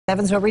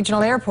Evansville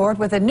Regional Airport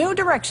with a new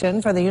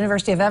direction for the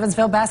University of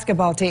Evansville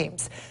basketball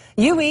teams.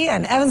 UE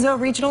and Evansville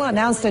Regional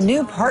announced a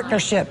new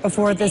partnership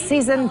before the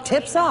season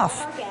tips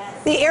off.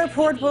 The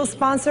airport will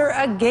sponsor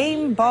a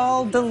game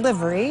ball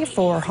delivery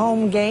for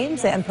home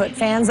games and put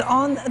fans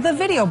on the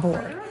video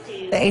board.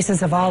 The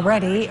Aces have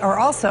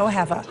also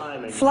have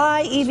a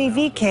fly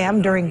EVV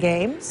cam during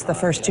games. The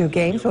first two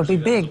games will be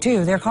big,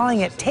 too. They're calling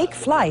it Take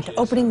Flight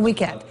opening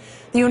weekend.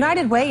 The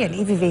United Way and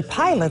EVV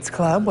Pilots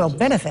Club will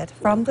benefit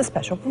from the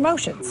special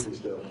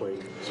promotions.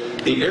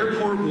 The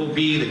airport will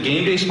be the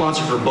game day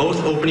sponsor for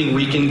both opening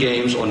weekend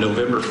games on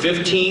November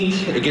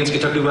 15th against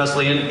Kentucky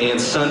Wesleyan and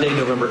Sunday,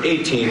 November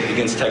 18th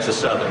against Texas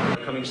Southern.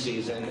 Coming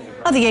season.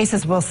 The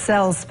Aces will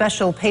sell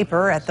special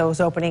paper at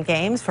those opening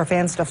games for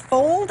fans to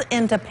fold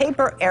into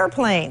paper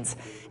airplanes.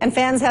 And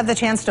fans have the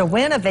chance to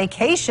win a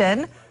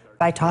vacation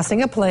by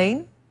tossing a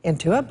plane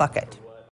into a bucket.